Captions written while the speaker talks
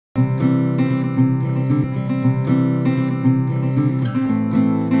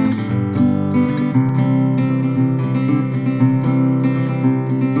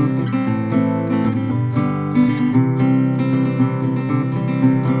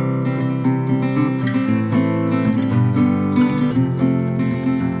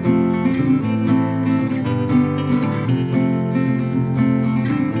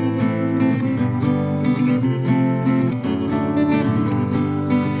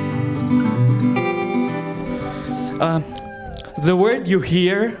Uh, the word you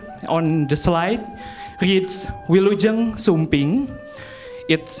hear on the slide reads Wilujeng Sumping.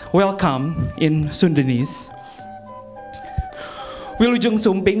 It's welcome in Sundanese. Wilujeng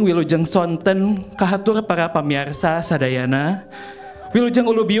Sumping, Wilujeng Sonten, kahatur para pamirsa sadayana. Wilujeng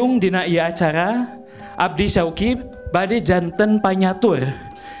ulubiung dina ieu acara, abdi Syauqi bade janten panyatur.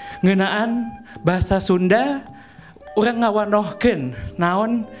 Ngeunaan bahasa Sunda urang ngawanohkeun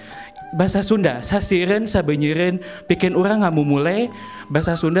naon bahasa Sunda sasireun sabeunyireun pikeun urang ngamumule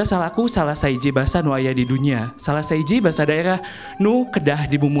bahasa Sunda salaku salah sahiji bahasa nu aya di dunia, salah sahiji bahasa daerah nu kedah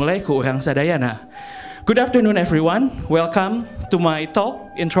dimumule ku urang sadayana. Good afternoon everyone, welcome to my talk,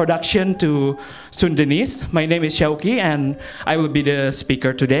 Introduction to Sundanese. My name is Syauqi and I will be the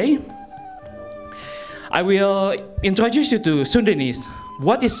speaker today. I will introduce you to Sundanese.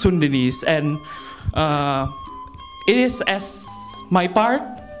 What is Sundanese? And it is as my part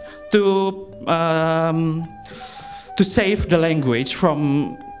to save the language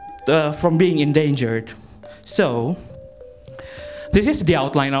from being endangered. So this is the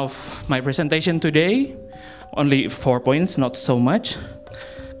outline of my presentation today. Only 4 points, not so much.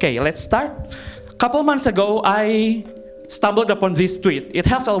 Okay, let's start. A couple months ago, I stumbled upon this tweet. It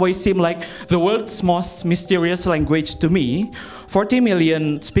has always seemed like the world's most mysterious language to me. 40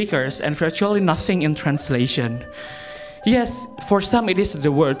 million speakers and virtually nothing in translation. Yes, for some it is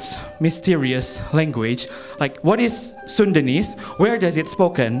the world's mysterious language. Like, what is Sundanese? Where does it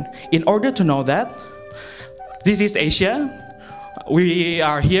spoken? In order to know that, this is Asia. We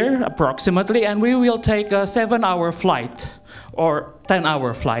are here approximately, and we will take a 7-hour flight or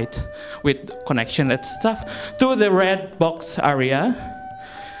 10-hour flight with connection and stuff to the red box area,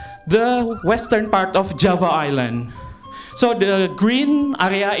 the western part of Java Island. So the green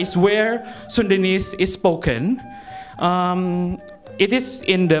area is where Sundanese is spoken. It is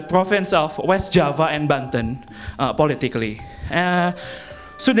in the province of West Java and Banten, politically.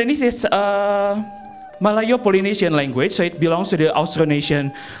 Sundanese is a Malayo-Polynesian language, so it belongs to the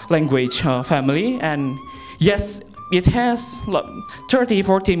Austronesian language family. And yes, it has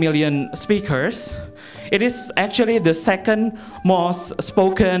 30-40 million speakers. It is actually the second most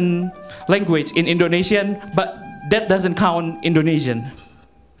spoken language in Indonesian, but that doesn't count Indonesian.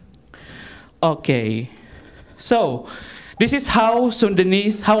 Okay. So, this is how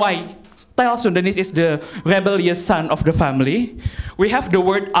I tell Sundanese is the rebellious son of the family. We have the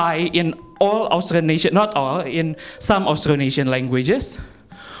word I in all Austronesian, not all, in some Austronesian languages.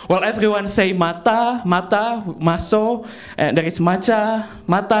 Well, everyone say mata, maso, and there is maca,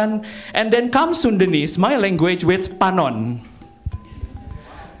 matan, and then comes Sundanese, my language, with panon.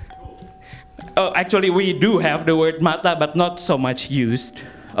 Actually, we do have the word mata, but not so much used.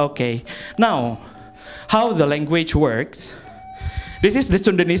 Okay, now, how the language works. This is the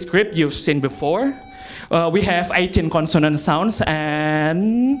Sundanese script you've seen before. We have 18 consonant sounds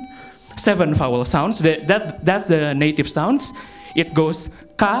and 7 vowel sounds. That's the native sounds. It goes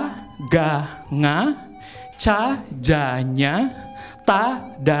ka, ga, nga, cha, ja, nya, ta,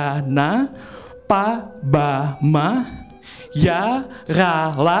 da, na, pa, ba, ma, ya,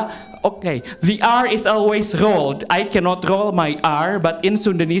 ra, la. Okay, the R is always rolled. I cannot roll my R, but in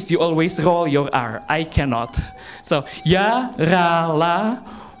Sundanese you always roll your R. I cannot. So, ya, ra, la,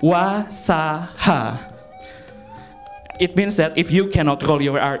 wa, sa, ha. It means that if you cannot roll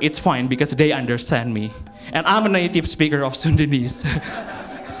your R, it's fine because they understand me. And I'm a native speaker of Sundanese.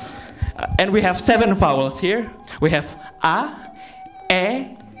 And we have 7 vowels here. We have a,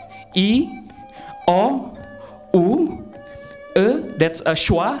 e, I, o, u, that's a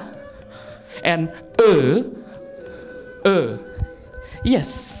schwa. And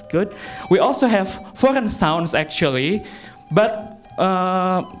yes, good. We also have foreign sounds actually, but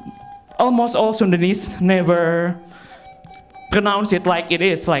almost all Sundanese never pronounce it like it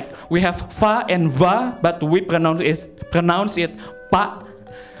is. Like we have fa and va, but we pronounce it pa,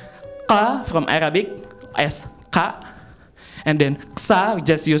 ka from Arabic as ka, and then ksa, we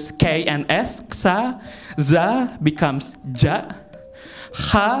just use k and s, ksa, za becomes ja.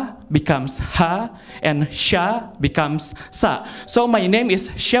 Ha becomes ha, and sha becomes sa. So my name is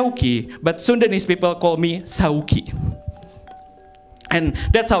Syauqi, but Sundanese people call me Syauqi. And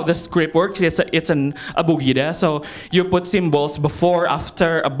that's how the script works. It's an abugida, so you put symbols before,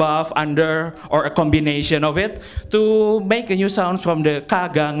 after, above, under, or a combination of it to make a new sound from the ka,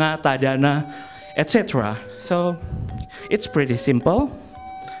 ga, nga, ta, da, na, etc. So it's pretty simple.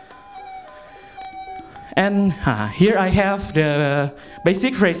 And here I have the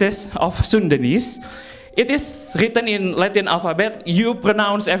basic phrases of Sundanese. It is written in Latin alphabet. You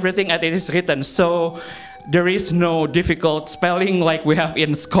pronounce everything as it is written, so there is no difficult spelling like we have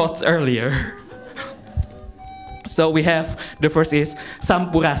in Scots earlier. So we have, the first is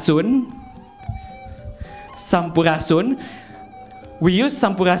sampurasun. Sampurasun. We use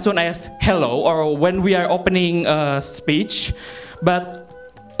sampurasun as hello or when we are opening a speech, but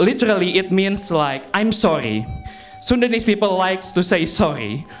literally it means like I'm sorry. Sundanese people like to say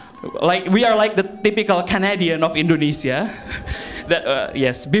sorry. Like we are like the typical Canadian of Indonesia. That,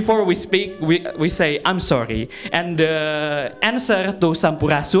 yes, before we speak, we say I'm sorry. And the answer to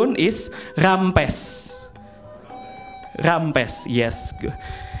sampurasun is rampes. Rampes, yes.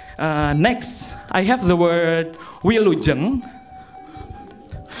 Next, I have the word wilujeng.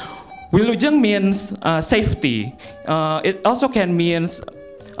 Wilujeng means safety. It also can mean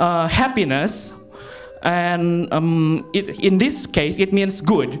happiness. And in this case, it means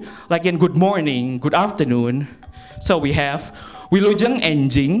good, like in good morning, good afternoon. So we have wilujeng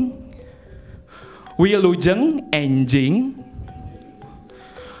enjing, wilujeng enjing.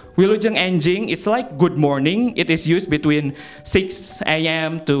 Wilujeng enjing, it's like good morning. It is used between 6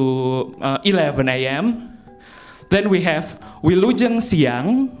 a.m. to 11 a.m. Then we have wilujeng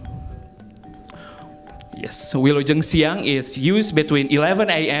siang. Yes, wilujeng siang is used between 11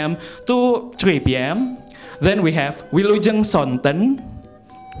 a.m. to 3 p.m. Then we have wilujeng sonten.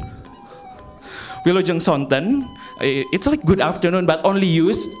 Wilujeng sonten, it's like good afternoon, but only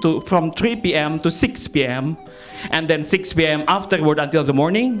used from 3 p.m. to 6 p.m. And then 6 p.m. afterward until the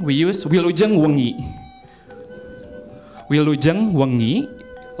morning, we use wilujeng wengi. Wilujeng wengi,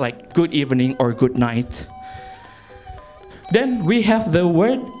 like good evening or good night. Then we have the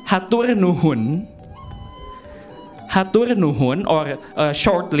word hatur nuhun. Hatur nuhun, or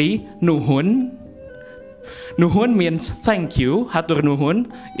shortly nuhun. Nuhun means thank you. Hatur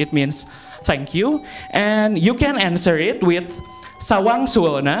nuhun, it means thank you. And you can answer it with sawang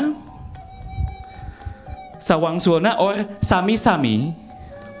sulna. Sawang sulna or sami sami.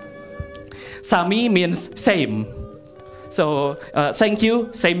 Sami means same. So thank you,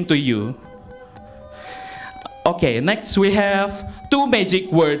 same to you. Okay, next we have two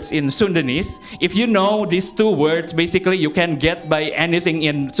magic words in Sundanese. If you know these two words, basically you can get by anything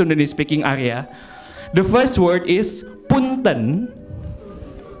in Sundanese speaking area. The first word is punten.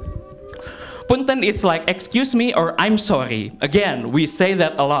 Punten is like excuse me or I'm sorry. Again, we say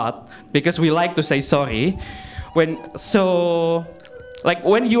that a lot because we like to say sorry. Like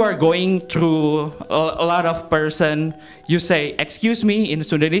when you are going through a lot of person, you say excuse me. In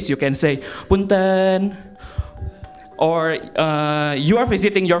Sundanese, you can say punten. Or you are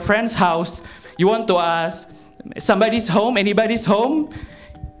visiting your friend's house, you want to ask, somebody's home, anybody's home?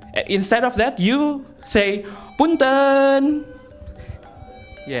 Instead of that, you say, punten.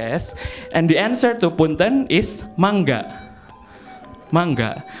 Yes, and the answer to punten is mangga.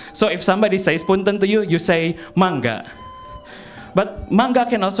 Mangga. So if somebody says punten to you, you say mangga. But mangga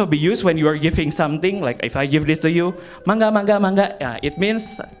can also be used when you are giving something, like if I give this to you, mangga, mangga, mangga, yeah, it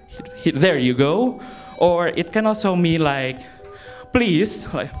means, there you go. Or it can also mean like,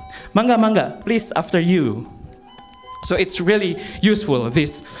 please, like, mangga, mangga, please after you. So it's really useful,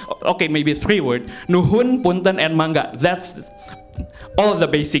 this, okay, maybe 3 words, nuhun, punten, and mangga. That's all the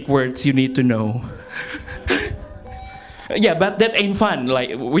basic words you need to know. Yeah, but that ain't fun.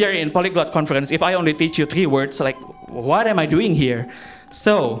 Like, we are in Polyglot conference. If I only teach you 3 words, like, what am I doing here?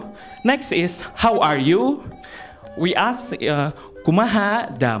 So, next is, how are you? We ask,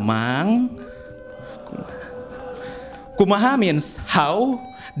 kumaha damang. Kumaha means how,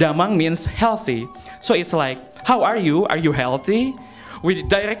 damang means healthy. So it's like, how are you? Are you healthy? We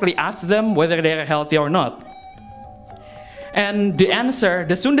directly ask them whether they are healthy or not. And the answer,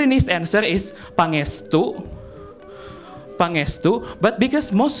 the Sundanese answer is pangestu. Pangestu. But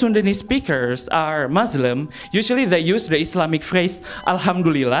because most Sundanese speakers are Muslim, usually they use the Islamic phrase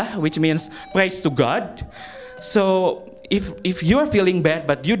Alhamdulillah, which means praise to God. So if you're feeling bad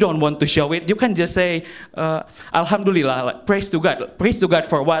but you don't want to show it, you can just say Alhamdulillah, like, praise to God. Praise to God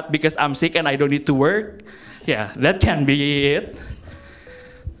for what? Because I'm sick and I don't need to work. Yeah, that can be it.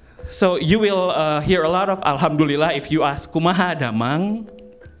 So you will hear a lot of Alhamdulillah if you ask kumaha damang.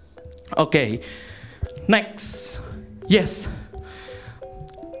 Okay, next. Yes,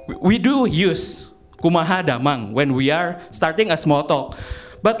 we do use kumaha damang when we are starting a small talk.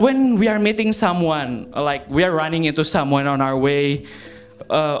 But when we are meeting someone, like we are running into someone on our way,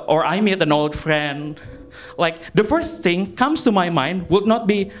 or I meet an old friend, like the first thing comes to my mind would not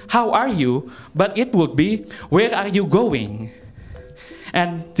be, how are you? But it would be, where are you going?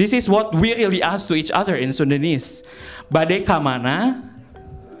 And this is what we really ask to each other in Sundanese. Bade kamana?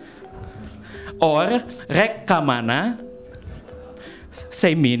 Or rek kamana?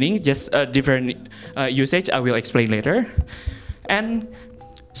 Same meaning, just a different usage. I will explain later. And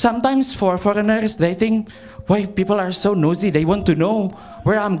sometimes for foreigners, they think, why people are so nosy, they want to know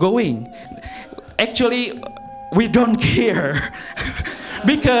where I'm going. Actually, we don't care.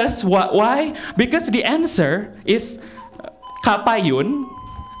 Because why? Because the answer is kapayun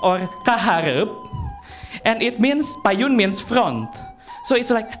or kaharep, and it means, payun means front. So it's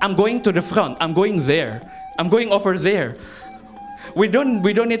like, I'm going to the front, I'm going there, I'm going over there. We don't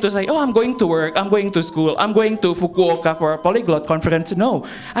need to say, oh, I'm going to work, I'm going to school, I'm going to Fukuoka for a Polyglot conference. No,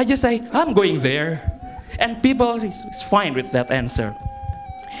 I just say, I'm going there. And people is fine with that answer.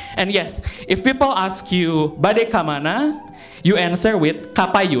 And yes, if people ask you, bade kamana, you answer with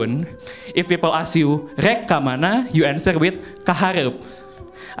kapayun. If people ask you, rek kamana, you answer with kaharep.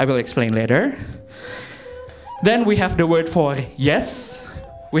 I will explain later. Then we have the word for yes.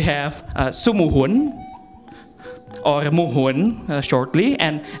 We have sumuhun, or muhun shortly,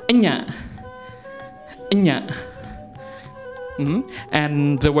 and enya. Enya.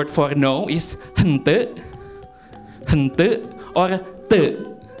 And the word for no is hente, hente, or te.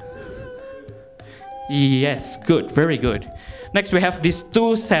 Yes, good, very good. Next, we have these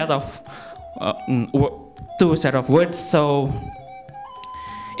two set of words. So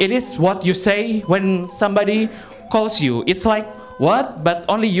it is what you say when somebody calls you. It's like what, but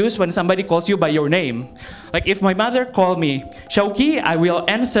only used when somebody calls you by your name. Like if my mother called me Syauqi, I will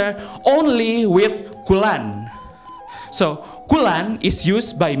answer only with kulan. So kulan is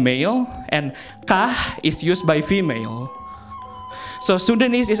used by male and kah is used by female. So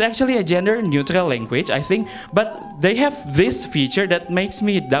Sundanese is actually a gender-neutral language, I think, but they have this feature that makes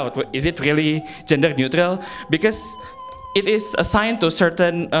me doubt, is it really gender-neutral? Because it is assigned to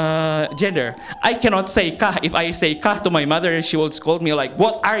certain gender. I cannot say kah. If I say kah to my mother, she will scold me like,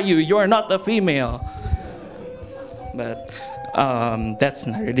 what are you? You're not a female. But that's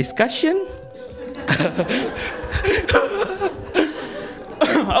another discussion.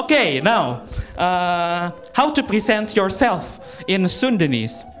 Okay, now, how to present yourself in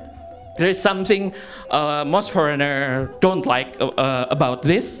Sundanese. There is something most foreigners don't like about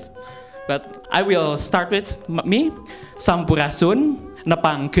this, but I will start with me. Sampurasun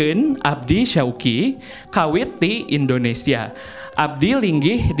nepangkeun abdi Syauqi kawit di Indonesia. Abdi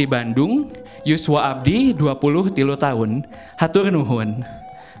linggih di Bandung, yuswa abdi 23 tahun. Hatur nuhun.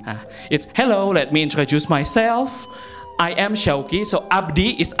 It's hello, let me introduce myself. I am Syauqi, so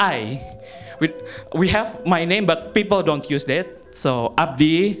abdi is I. We have my name, but people don't use that. So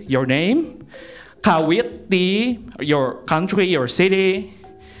abdi, your name. Kawit di, your country, your city.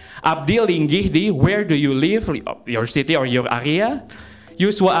 Abdi linggih di, where do you live, your city or your area.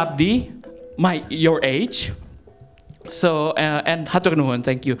 Yuswa abdi, your age. So, and hatur nuhun,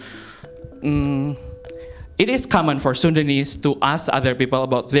 thank you. It is common for Sundanese to ask other people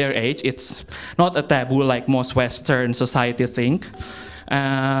about their age. It's not a taboo like most Western society think.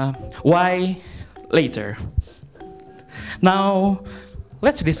 Why? Later. Now,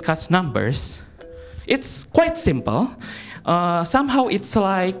 let's discuss numbers. It's quite simple. Somehow it's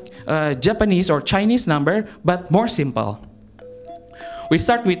like a Japanese or Chinese number, but more simple. We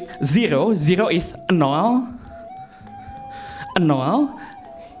start with 0. 0 is nol. Nol.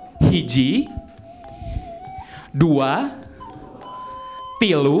 Hiji. 2,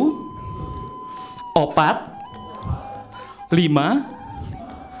 3, 4, 5,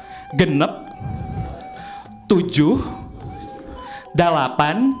 genep, 7, 8,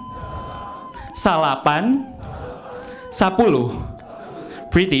 salapan, 10.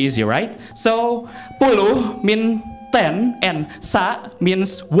 Pretty easy, right? So, puluh means 10 and sa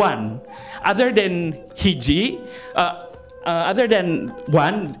means 1. Other than hiji, other than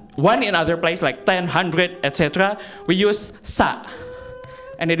one in other place like 10, 100, etc., we use sa,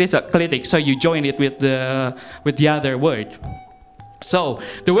 and it is a clitic, so you join it with the other word. So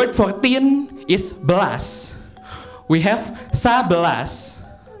the word for tin is belas. We have 11.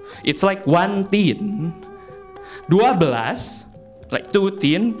 It's like 1 tin. 12, like 2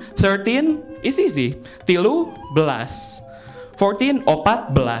 tin. 13 is easy. 13, 14, 14,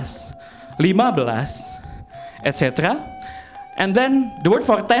 15, etc. And then the word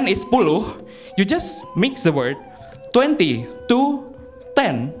for 10 is puluh. You just mix the word 20, 2,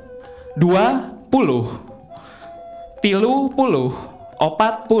 10, 20, 30,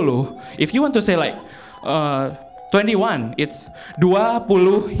 40. If you want to say like 21, it's 20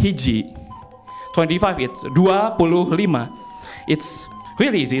 hiji. 25, it's 25. It's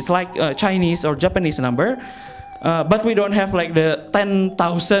really easy. It's like a Chinese or Japanese number. But we don't have like the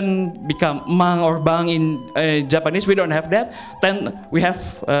 10,000 become mang or bang in Japanese. We don't have that. We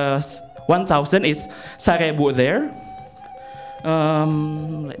have 1,000 is sarebu there.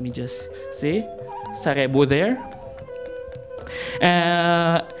 Let me just see. Sarebu there.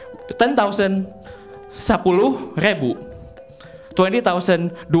 10,000 10.000, 20,000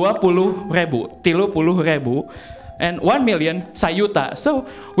 20.000, 30.000, and 1 million sayuta. So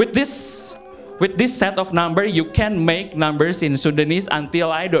with this set of number, you can make numbers in Sundanese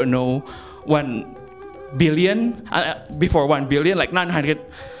until, I don't know, 1 billion, before 1 billion, like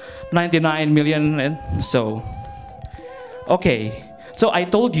 999 million, and so. Okay, so I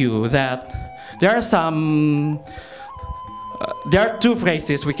told you that there are two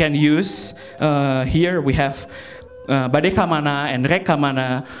phrases we can use. Here we have bade kamana and rek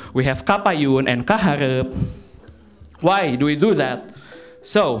kamana. We have kapayun and kaharep. Why do we do that?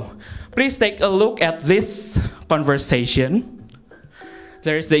 So, please take a look at this conversation.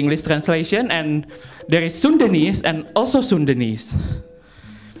 There is the English translation, and there is Sundanese and also Sundanese.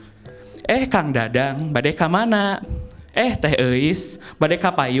 Kang Dadang, bade kamana? Teh Eis, bade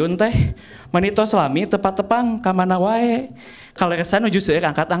kapayun teh. Manito selami tepat-tepang kamana wae. Kaleresan nuju seueur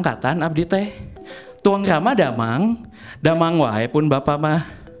angkat-angkatan abdi teh. Tuang rama damang wae pun bapa mah.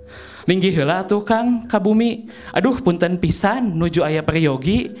 Linggih heula tuh Kang ka bumi. Aduh punten pisan nuju aya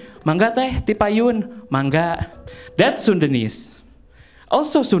peryogi. Mangga teh ti payun, mangga. That's Sundanese.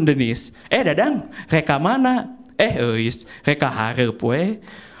 Also Sundanese. Dadang, reka mana? Eus, reka hareup we.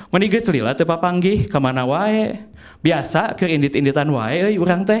 Mani geus lila teu papanggih ka mana wae. Biasa keur indit-inditan wae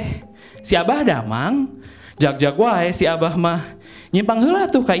urang teh. Si Abah damang, jag-jag wae si Abah mah. Nyimpang heula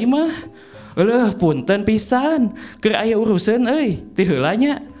tuh ka imah. Eueuh punten pisan, keur aya urusan euy, ti heula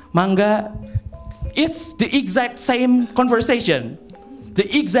nya. Mangga. It's the exact same conversation. The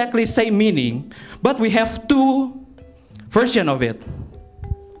exactly same meaning, but we have two versions of it.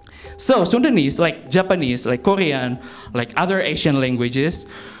 So Sundanese, like Japanese, like Korean, like other Asian languages,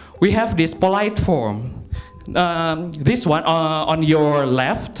 we have this polite form. This one on your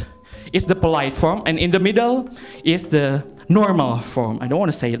left is the polite form, and in the middle is the normal form. I don't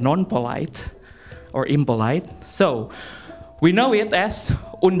want to say non-polite or impolite. So we know it as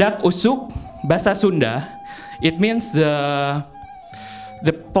undak usuk bahasa Sunda. It means the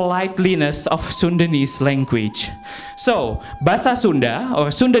politeliness of Sundanese language. So bahasa Sunda or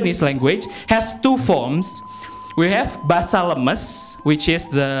Sundanese language has two forms. We have bahasa lemes, which is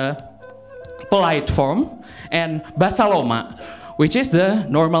the polite form, and bahasa loma, which is the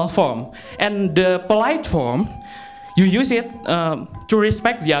normal form. And the polite form, you use it to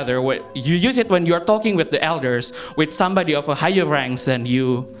respect the other. You use it when you're talking with the elders, with somebody of a higher ranks than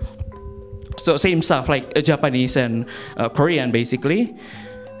you. So same stuff like Japanese and Korean basically.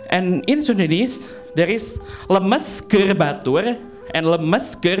 And in Sundanese, there is lemes keur batur and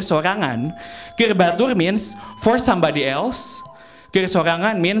lemes keur sorangan. Keur batur means for somebody else. Keur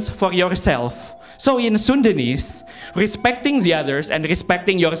sorangan means for yourself. So in Sundanese, respecting the others and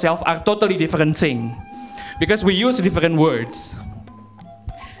respecting yourself are totally different things, because we use different words.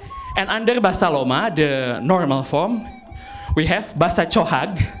 And under bahasa Loma, the normal form, we have bahasa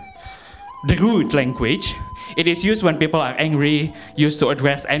Cohag, the rude language. It is used when people are angry, used to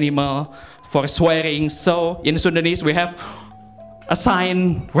address animal, for swearing. So in Sundanese, we have a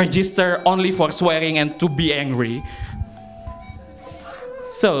sign register only for swearing and to be angry.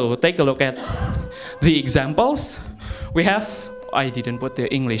 So take a look at the examples. We have, I didn't put the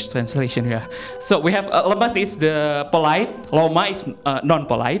English translation here. So we have, lemas is the polite, loma is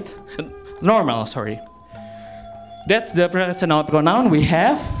non-polite, normal, sorry. That's the personal pronoun. We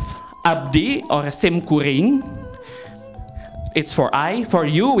have abdi or sim kuring. It's for I. For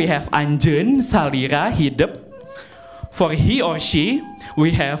you, we have anjeun, salira, hidep. For he or she,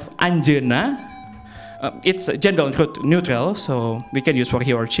 we have anjeuna. It's gender neutral, so we can use for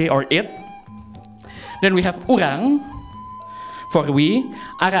he or she or it. Then we have urang for we,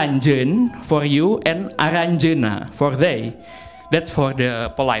 aranjeun for you, and aranjeuna for they. That's for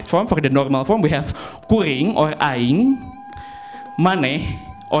the polite form. For the normal form, we have kuring or aing, maneh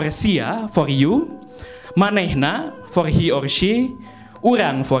or sia for you, manehna for he or she,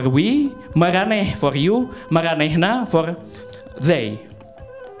 urang for we, maraneh for you, maranehna for they.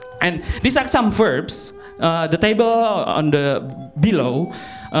 And these are some verbs. The table on the below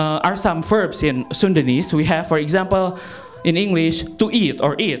are some verbs in Sundanese. We have, for example, in English, to eat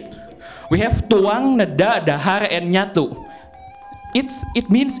or eat. We have tuang, neda, dahar, and nyatu. It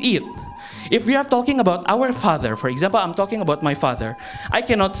means eat. If we are talking about our father, for example, I'm talking about my father, I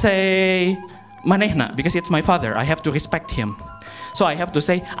cannot say manehna because it's my father. I have to respect him. So I have to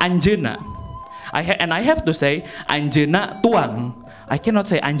say anjeuna. And I have to say anjeuna tuang. I cannot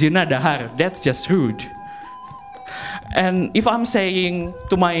say anjeuna dahar. That's just rude. And if I'm saying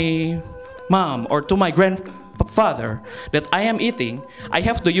to my mom or to my grandfather that I am eating, I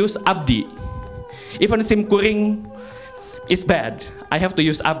have to use abdi. Even sim kuring, it's bad. I have to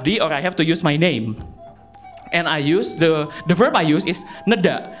use abdi or I have to use my name. And I use the verb I use is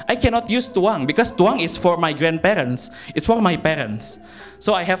neda. I cannot use tuang because tuang is for my grandparents. It's for my parents.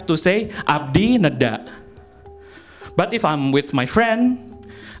 So I have to say abdi neda. But if I'm with my friend,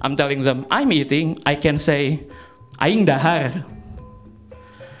 I'm telling them I'm eating, I can say aing dahar.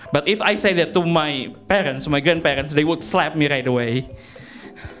 But if I say that to my parents, my grandparents, they would slap me right away.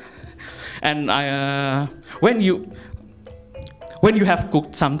 And when you have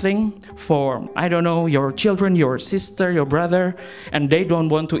cooked something for, I don't know, your children, your sister, your brother, and they don't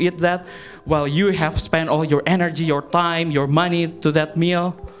want to eat that, while you have spent all your energy, your time, your money to that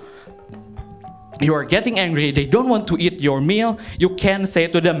meal, you are getting angry, they don't want to eat your meal, you can say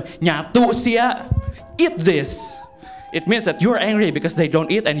to them, nyatu sia, eat this. It means that you're angry because they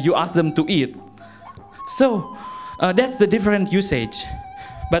don't eat and you ask them to eat. So that's the different usage.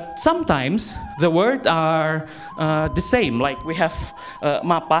 But sometimes the words are the same. Like we have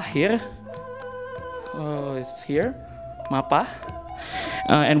mapa here. It's here, mapa.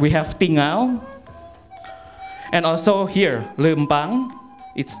 And we have tinggal. And also here, lempang.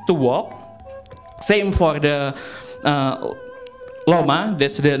 It's to walk. Same for the loma.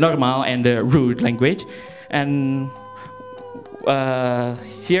 That's the normal and the rude language. And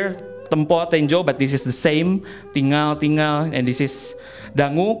here, tempo, tenjo, but this is the same. Tinggal, and this is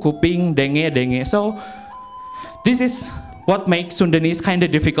dangu, kuping, denge. So this is what makes Sundanese kind of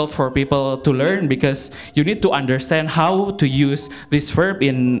difficult for people to learn because you need to understand how to use this verb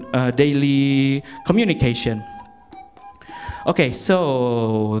in daily communication. Okay,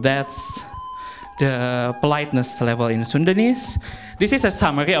 so that's the politeness level in Sundanese. This is a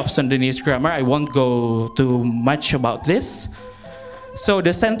summary of Sundanese grammar. I won't go too much about this. So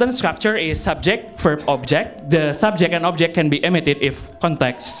the sentence structure is subject, verb, object. The subject and object can be omitted if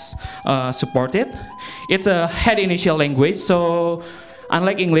context support it. It's a head initial language, so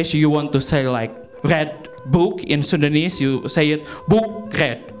unlike English, you want to say like read book. In Sundanese, you say it book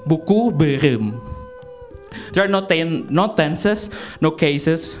read, buku berem. There are no tenses, no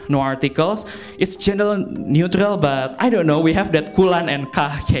cases, no articles. It's gender neutral, but I don't know, we have that kulan and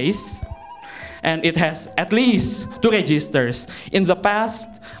kah case. And it has at least 2 registers. In the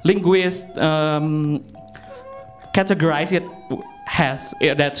past, linguists categorize it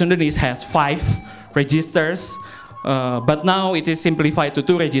that Sundanese has 5 registers, but now it is simplified to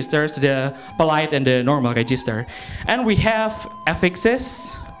 2 registers, the polite and the normal register. And we have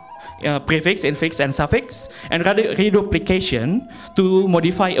affixes, prefix, infix, and suffix, and reduplication to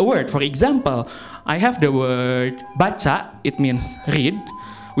modify a word. For example, I have the word baca, it means read.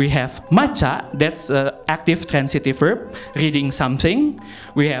 We have maca, that's an active transitive verb, reading something.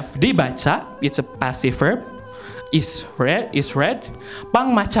 We have dibaca, it's a passive verb, is read.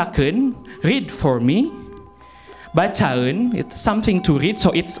 Pang macakeun, read for me. Bacaeun, it's something to read,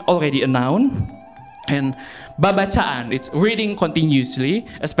 so it's already a noun. And babacaan, it's reading continuously,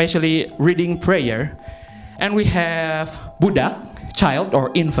 especially reading prayer. And we have budak, child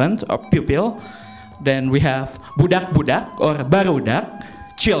or infant or pupil. Then we have budak-budak or barudak,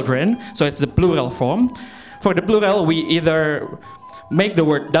 children, so it's the plural form. For the plural, we either make the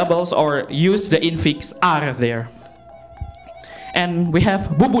word doubles or use the infix are there. And we have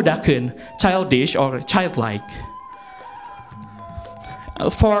bubudakeun, childish or childlike.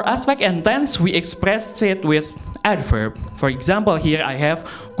 For aspect and tense, we express it with adverb. For example, here I have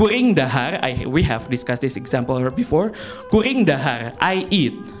kuring dahar. We have discussed this example before. Kuring dahar, I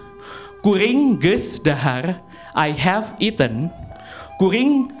eat. Kuring geus dahar, I have eaten.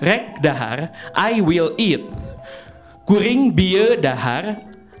 Kuring rek dahar, I will eat. Kuring bieu dahar,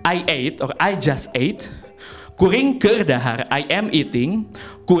 I ate or I just ate. Kuring keur dahar, I am eating.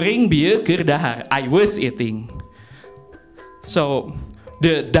 Kuring bieu keur dahar, I was eating. So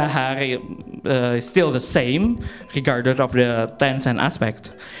the dahar is still the same regardless of the tense and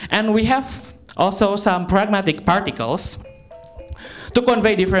aspect. And we have also some pragmatic particles to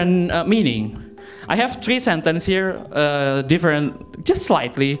convey different meaning. I have 3 sentences here, different just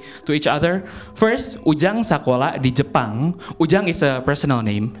slightly to each other. First, Ujang sakola di Jepang. Ujang is a personal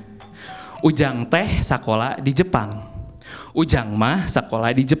name. Ujang teh sakola di Jepang. Ujang mah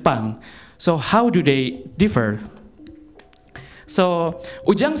sakola di Jepang. So how do they differ? So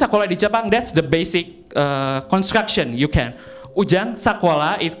Ujang sakola di Jepang, that's the basic construction you can. Ujang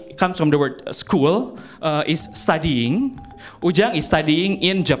sakola, it comes from the word school, is studying. Ujang is studying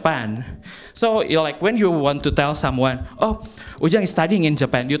in Japan. So like when you want to tell someone, oh, Ujang is studying in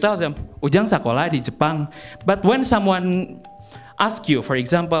Japan, you tell them, Ujang sakola di Jepang. But when someone asks you, for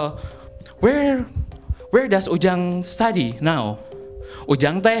example, where does Ujang study now?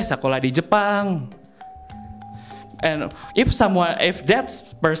 Ujang teh sakola di Jepang. And if that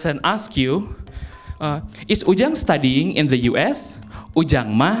person asks you, is Ujang studying in the US?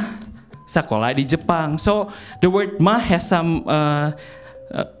 Ujang mah sekolah di Jepang. So the word mah has some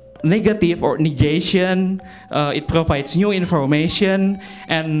negative or negation. It provides new information,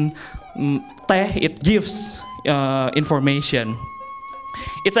 and teh, it gives information.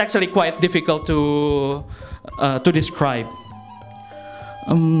 It's actually quite difficult to describe.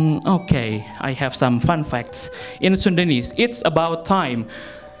 Okay, I have some fun facts. In Sundanese, it's about time.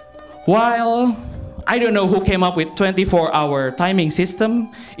 While I don't know who came up with 24-hour timing system,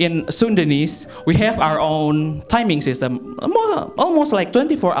 in Sundanese, we have our own timing system, almost like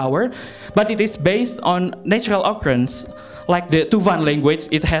 24-hour, but it is based on natural occurrence. Like the Tuvan language,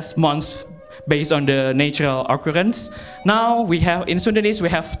 it has months based on the natural occurrence. Now we have, in Sundanese, we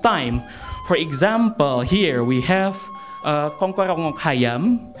have time. For example, here we have Kongkorongok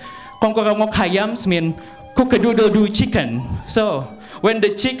hayam. Kongkorongok hayams mean cook-a-doodle-doo chicken. So when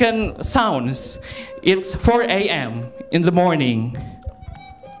the chicken sounds, it's 4 a.m. in the morning.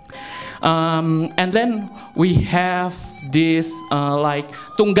 And then we have this like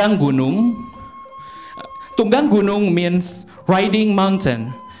tunggang gunung. Tunggang gunung means riding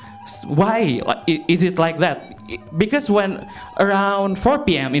mountain. Why is it like that? Because when around 4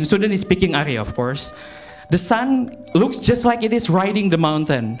 p.m. in Sundanese speaking area, of course, the sun looks just like it is riding the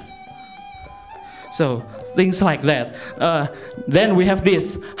mountain. So things like that. Then we have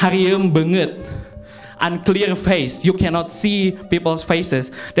this hariem banget, unclear face. You cannot see people's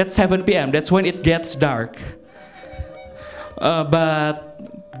faces. That's 7 p.m. That's when it gets dark. But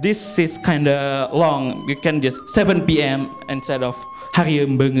this is kind of long. You can just 7 p.m. instead of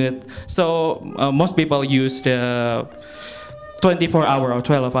hariem banget. So most people use the 24-hour or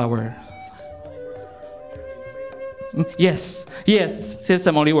 12-hour. Yes,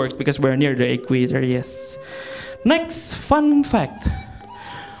 system only works because we're near the equator, yes. Next, fun fact.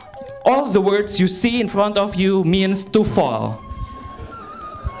 All the words you see in front of you means to fall.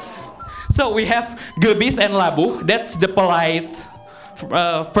 So we have gebis and labuh. That's the polite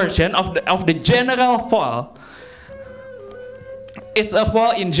version of the general fall. It's a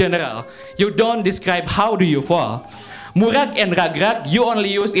fall in general. You don't describe how do you fall. Murag and ragrag, you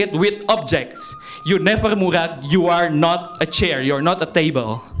only use it with objects. You never murag, you are not a chair, you're not a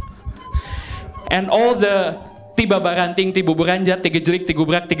table. And all the tiba baranting, tibu buranjat, tiga jelik, tiga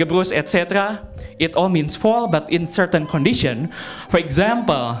brak, tiga brus, etc. It all means fall, but in certain condition. For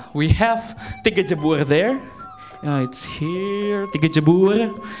example, we have tiga jebur there. It's here, tiga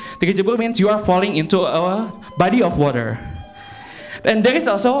jebur. Tiga jebur means you are falling into a body of water. And there is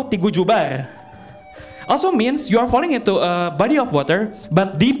also tigu jubar. Also means you are falling into a body of water,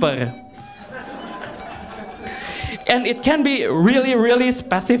 but deeper. And it can be really, really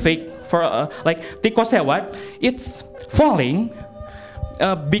specific for like tiko sewat. It's falling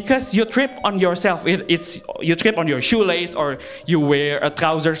because you trip on yourself. You trip on your shoelace, or you wear a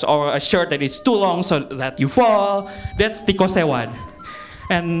trousers or a shirt that is too long so that you fall. That's tiko sewat.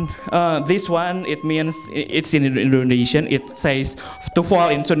 And this one, it means, it's in Indonesian, it says to fall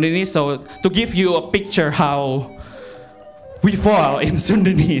in Sundanese, so to give you a picture how we fall in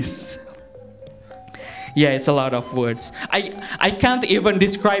Sundanese. Yeah, it's a lot of words. I can't even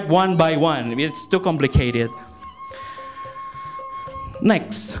describe one by one, it's too complicated.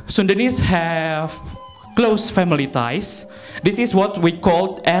 Next, Sundanese have close family ties. This is what we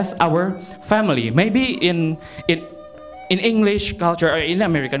call as our family. Maybe in English culture or in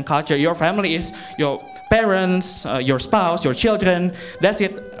American culture, your family is your parents, your spouse, your children. That's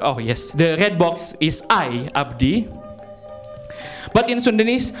it. Oh yes, the red box is I, Abdi. But in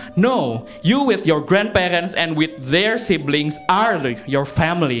Sundanese, no. You with your grandparents and with their siblings are your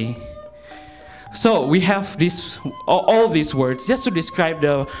family. So we have all these words just to describe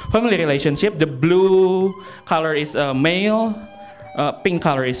the family relationship. The blue color is male, pink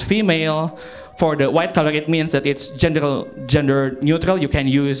color is female. For the white color, it means that it's gender neutral. You can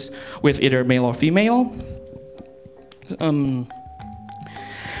use with either male or female. And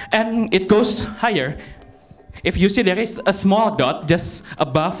it goes higher. If you see there is a small dot just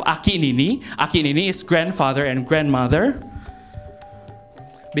above Aki Nini. Aki Nini is grandfather and grandmother.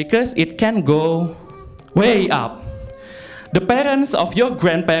 Because it can go way up. The parents of your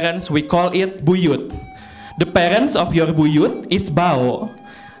grandparents, we call it buyut. The parents of your buyut is bao.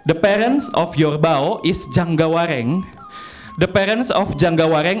 The parents of your bao is janggawareng. The parents of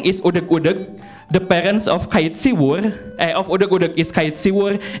janggawareng is udeg-udeg. The parents of kait siwur, of udeg-udeg is kait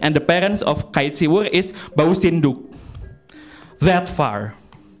siwur, and the parents of kait siwur is bau sinduk. That far.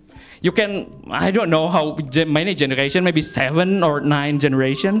 You can, I don't know how many generations, maybe 7 or 9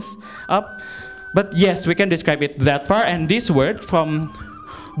 generations up. But yes, we can describe it that far. And this word from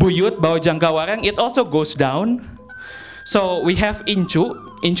buyut, bawajang kawarang, it also goes down. So we have incu.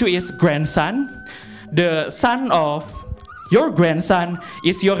 Incu is grandson. The son of your grandson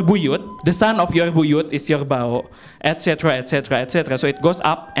is your buyut. The son of your buyut is your bao, etc., etc., etc. So it goes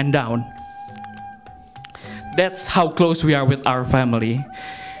up and down. That's how close we are with our family.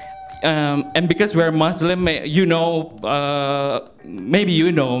 And because we're Muslim, you know, maybe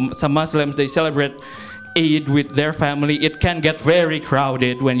you know, some Muslims, they celebrate Eid with their family. It can get very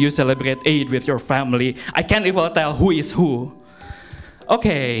crowded when you celebrate Eid with your family. I can't even tell who is who.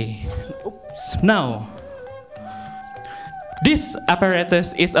 Okay, oops. Now, this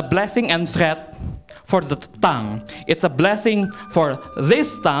apparatus is a blessing and threat for the tongue. It's a blessing for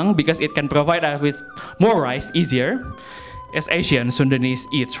this tongue because it can provide us with more rice easier. As Asian, Sundanese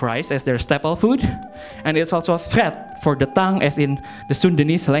eats rice as their staple food. And it's also a threat for the tongue as in the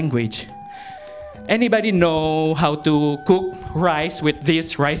Sundanese language. Anybody know how to cook rice with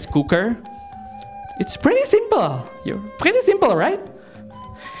this rice cooker? It's pretty simple. Pretty simple, right?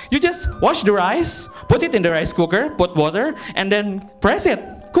 You just wash the rice, put it in the rice cooker, put water, and then press it,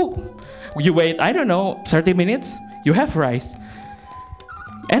 cook. You wait, I don't know, 30 minutes, you have rice.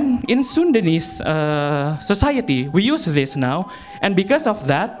 And in Sundanese society, we use this now. And because of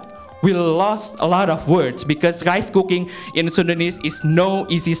that, we lost a lot of words because rice cooking in Sundanese is no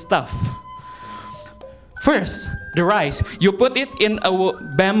easy stuff. First, the rice. You put it in a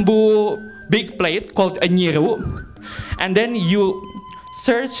bamboo big plate called a nyiru. And then you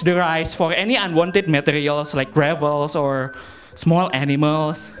search the rice for any unwanted materials like gravels or small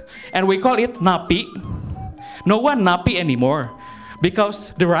animals. And we call it napi. No one napi anymore because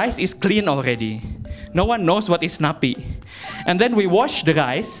the rice is clean already. No one knows what is napi. And then we wash the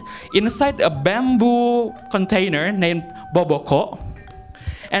rice inside a bamboo container named boboko.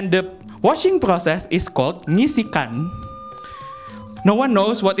 And the washing process is called ngisikan. No one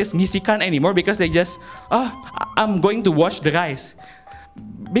knows what is ngisikan anymore because they just, I'm going to wash the rice.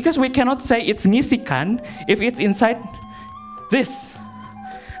 Because we cannot say it's ngisikan if it's inside this.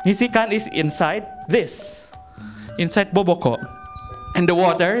 Ngisikan is inside this, inside boboko. And the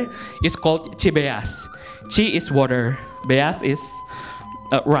water is called chibeas. Chi is water, beas is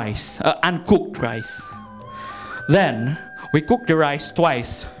rice, uncooked rice. Then we cook the rice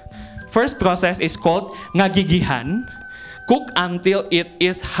twice. First process is called ngagigihan. Cook until it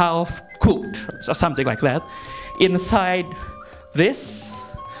is half cooked, or something like that. Inside this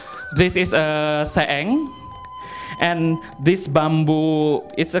is a saeng. And this bamboo,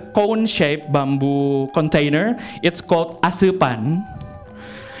 it's a cone-shaped bamboo container. It's called asupan.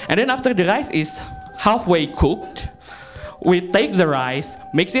 And then after the rice is halfway cooked, we take the rice,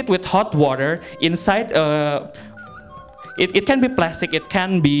 mix it with hot water inside it can be plastic, it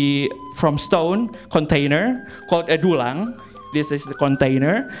can be from stone container called a dulang. This is the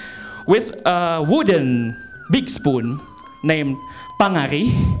container with a wooden big spoon named pangari.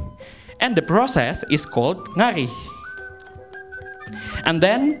 And the process is called ngari. And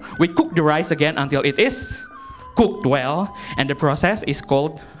then we cook the rice again until it is cooked well. And the process is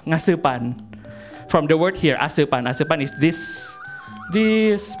called ngasupan. From the word here, asupan. Asupan is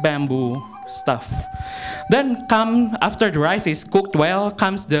this bamboo stuff. Then after the rice is cooked well,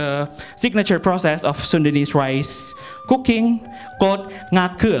 comes the signature process of Sundanese rice cooking called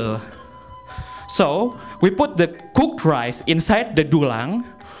ngakul. So we put the cooked rice inside the dulang.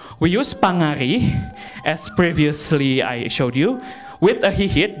 We use pangari, as previously I showed you, with a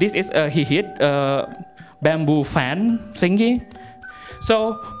hihit. This is a hihit, bamboo fan thingy.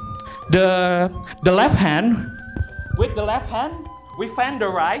 So the left hand, with the left hand, we fan the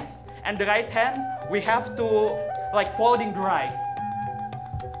rice, and the right hand, we have to like folding the rice.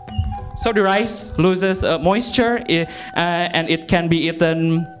 So the rice loses moisture, and it can be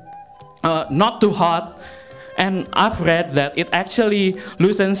eaten not too hot. And I've read that it actually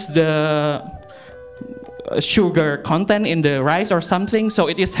loosens the sugar content in the rice or something, so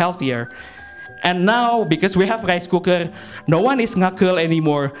it is healthier. And now, because we have rice cooker, no one is ngakul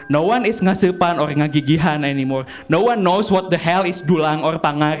anymore. No one is ngasupan or ngagigihan anymore. No one knows what the hell is dulang or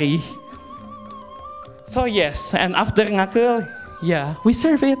pangari. So yes, and after ngakul, yeah, we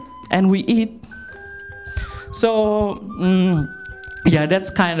serve it and we eat. So, yeah, that's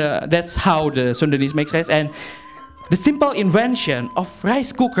how the Sundanese makes rice. And the simple invention of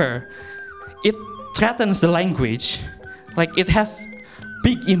rice cooker, it threatens the language. Like it has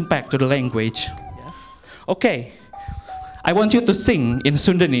big impact to the language. Yeah. Okay, I want you to sing in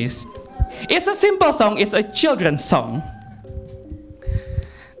Sundanese. It's a simple song, it's a children's song.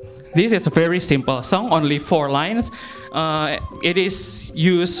 This is a very simple song, only 4 lines. It is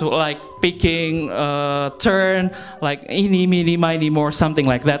used like speaking turn, like ini, mini, mini, more, something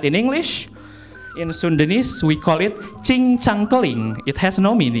like that in English. In Sundanese, we call it ching chang keling. It has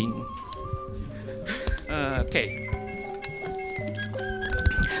no meaning. Okay.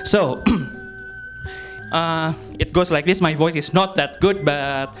 So, it goes like this. My voice is not that good,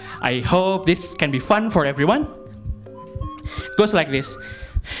 but I hope this can be fun for everyone. It goes like this.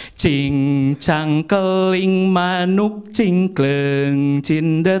 Ching chang keling manuk cingkleng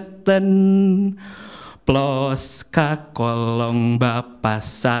cindeten plos kakolong bapa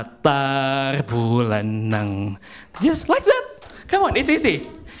satar bulanang. Just like that. Come on, it's easy.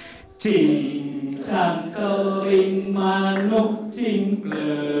 Ching chang keling manuk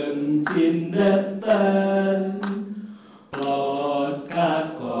cingkleng cindeten plos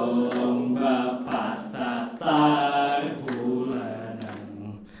kakolong bapa satar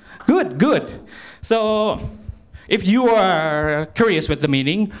bulanang. Good, good. So, if you are curious with the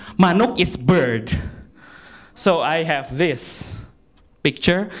meaning, manuk is bird. So I have this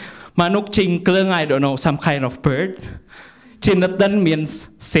picture. Manuk cingkleng, I don't know, some kind of bird. Cindeten means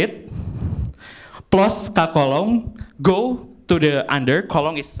sit. Plus kakolong, go to the under.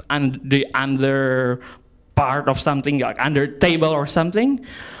 Kolong is the under part of something, like under table or something.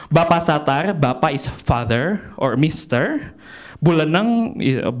 Bapa satar, bapa is father or mister. Bulanang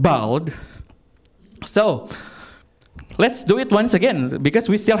is bald. So, let's do it once again, because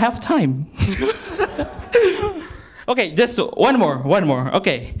we still have time. Okay, just one more.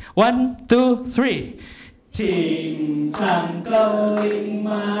 Okay, 1, 2, 3. Ching chang keling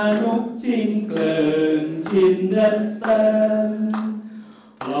manuk cingkleng cindeten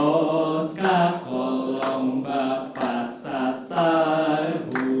plos kakolong bapa satar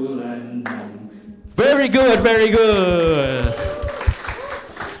bulanang. Very good, very good.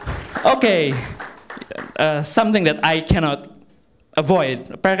 Okay, something that I cannot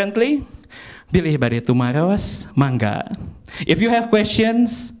avoid, apparently. Bilih bade tumaraos, mangga. If you have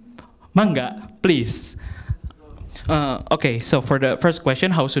questions, mangga, please. Okay, so for the first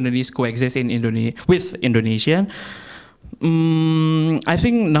question, how Sundanese coexist in with Indonesian? I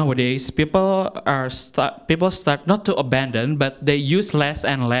think nowadays people start not to abandon, but they use less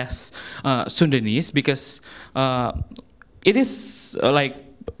and less Sundanese, because it is like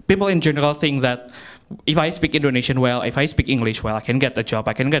people in general think that if I speak Indonesian well, if I speak English well, I can get a job,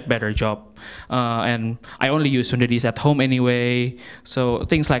 I can get better job. And I only use Sundanese at home anyway, so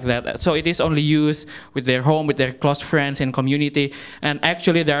things like that. So it is only used with their home, with their close friends and community. And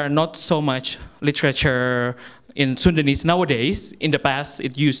actually there are not so much literature in Sundanese nowadays. In the past,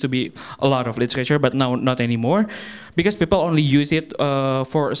 it used to be a lot of literature, but now not anymore, because people only use it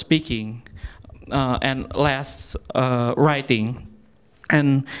for speaking and less writing.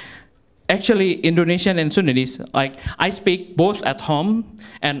 And actually, Indonesian and Sundanese, like I speak both at home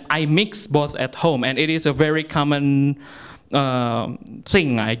and I mix both at home, and it is a very common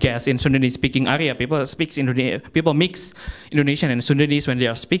thing, I guess, in Sundanese speaking area. People mix Indonesian and Sundanese when they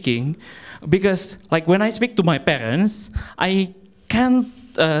are speaking, because like when I speak to my parents, I can't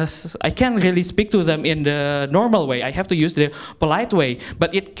really speak to them in the normal way. I have to use the polite way,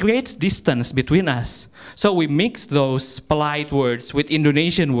 but it creates distance between us. So we mix those polite words with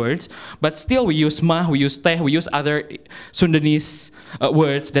Indonesian words, but still we use mah, we use teh, we use other Sundanese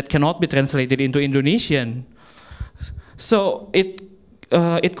words that cannot be translated into Indonesian. So it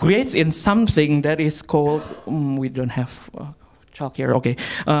creates in something that is called, we don't have chalk here, okay.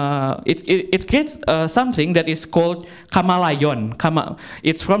 It creates something that is called kamalayon.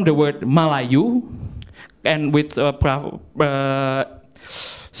 It's from the word Malayu, and with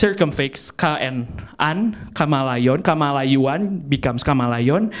circumfix ka and an, kamalayon, kamalayuan becomes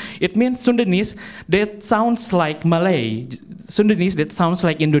kamalayon. It means Sundanese that sounds like Malay, Sundanese that sounds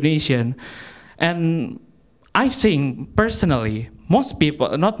like Indonesian. And I think personally, most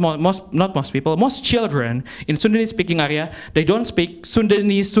people, most children in Sundanese speaking area, they don't speak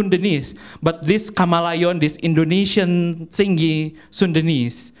Sundanese, but this Kamalayon, this Indonesian thingy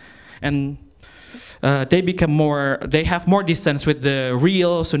Sundanese. And they have more distance with the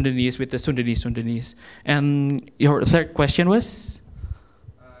real Sundanese, with the Sundanese. And your third question was?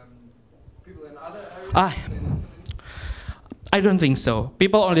 People in other areas? I don't think so.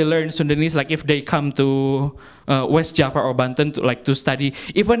 People only learn Sundanese like if they come to West Java or Banten to study.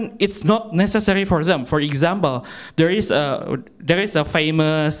 Even it's not necessary for them. For example, there is a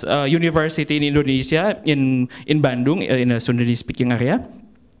famous university in Indonesia, in Bandung, in a Sundanese speaking area.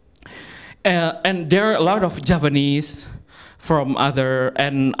 And there are a lot of Javanese from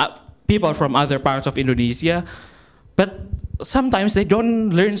people from other parts of Indonesia. But sometimes they don't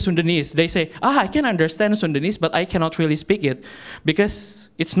learn Sundanese. They say, I can understand Sundanese, but I cannot really speak it because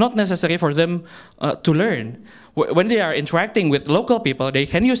it's not necessary for them to learn. When they are interacting with local people, they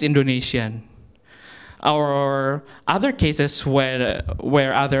can use Indonesian. Or other cases where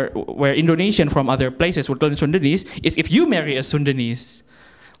Indonesian from other places would learn Sundanese is if you marry a Sundanese.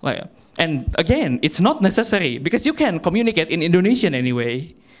 And again, it's not necessary because you can communicate in Indonesian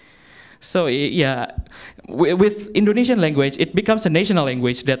anyway. So yeah, with Indonesian language, it becomes a national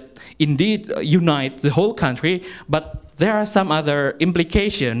language that indeed unites the whole country, but there are some other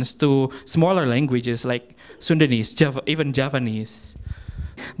implications to smaller languages like Sundanese, even Javanese.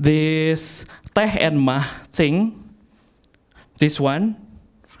 This teh and mah thing, this one,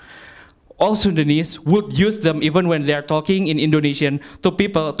 all Sundanese would use them even when they are talking in Indonesian to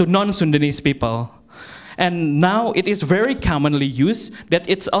non-Sundanese people. And now it is very commonly used that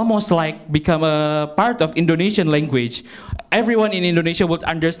it's almost like become a part of Indonesian language. Everyone in Indonesia would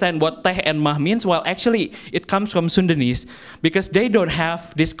understand what teh and mah means, while actually it comes from Sundanese because they don't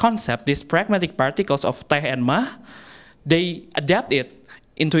have this concept, these pragmatic particles of teh and mah. They adapt it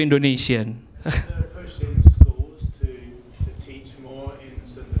into Indonesian. Pushing schools to teach more in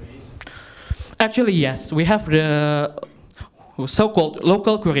Sundanese? Actually, yes. We have the so-called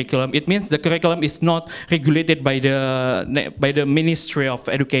local curriculum. It means the curriculum is not regulated by the Ministry of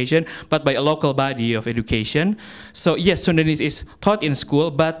Education, but by a local body of education. So yes, Sundanese is taught in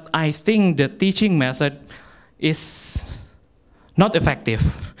school, but I think the teaching method is not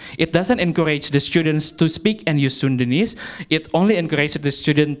effective. It doesn't encourage the students to speak and use Sundanese. It only encourages the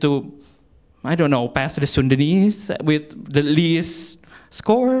student to, I don't know, pass the Sundanese with the least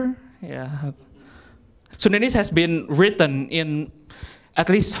score. Yeah. Sundanese has been written in at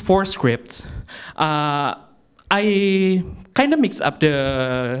least 4 scripts. I kind of mix up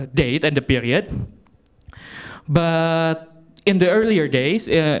the date and the period, but in the earlier days,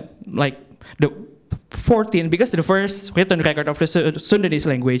 like the 14, because the first written record of the Sundanese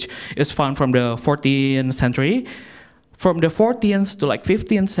language is found from the 14th century. From the 14th to like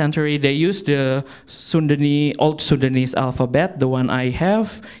 15th century, they used the Old Sundanese alphabet, the one I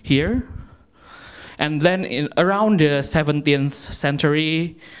have here. And then around the 17th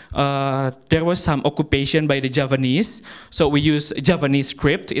century, there was some occupation by the Javanese. So we use Javanese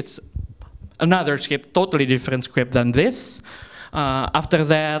script. It's another script, totally different script than this. After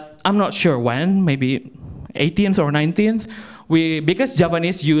that, I'm not sure when, maybe 18th or 19th, because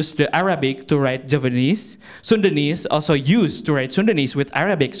Javanese used the Arabic to write Javanese, Sundanese also used to write Sundanese with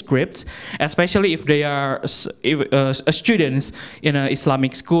Arabic scripts, especially if they are students in an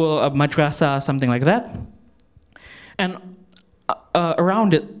Islamic school, a madrasa, something like that. And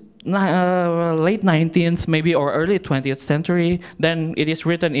around the late 19th, maybe, or early 20th century, then it is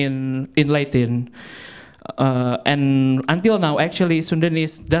written in Latin. And until now, actually,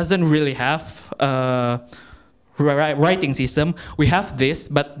 Sundanese doesn't really have writing system. We have this,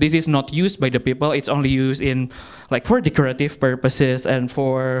 but this is not used by the people. It's only used in like for decorative purposes and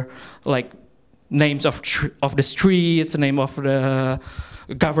for like names of the streets, name of the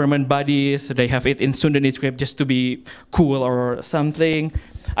government bodies. They have it in Sundanese script just to be cool or something.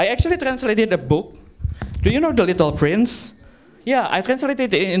 I actually translated a book. Do you know The Little Prince? Yeah, I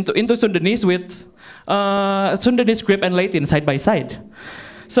translated it into Sundanese with Sundanese script and Latin side by side.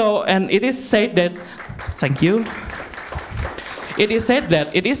 So, and it is said that, thank you. It is said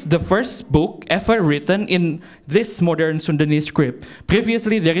that it is the first book ever written in this modern Sundanese script.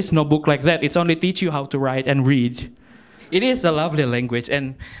 Previously, there is no book like that. It's only teach you how to write and read. It is a lovely language,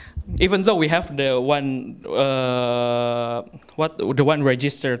 and even though we have the one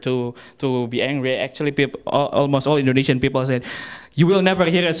register to be angry, actually almost all Indonesian people said, you will never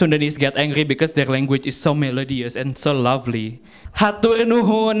hear a Sundanese get angry because their language is so melodious and so lovely. Hatur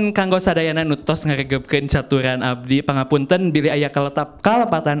nuhun kanggo sadayana nutos ngaregepkeun caturan abdi pangapunten bilih aya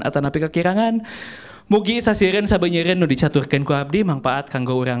kalepatan atanapi kekirangan. Mugi sasireun sabeunyereun nu dicaturkeun ku abdi mangpaat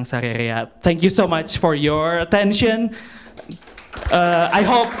kanggo urang sarerea. Thank you so much for your attention. I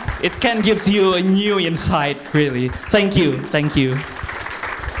hope it can give you a new insight, really. Thank you. Thank you.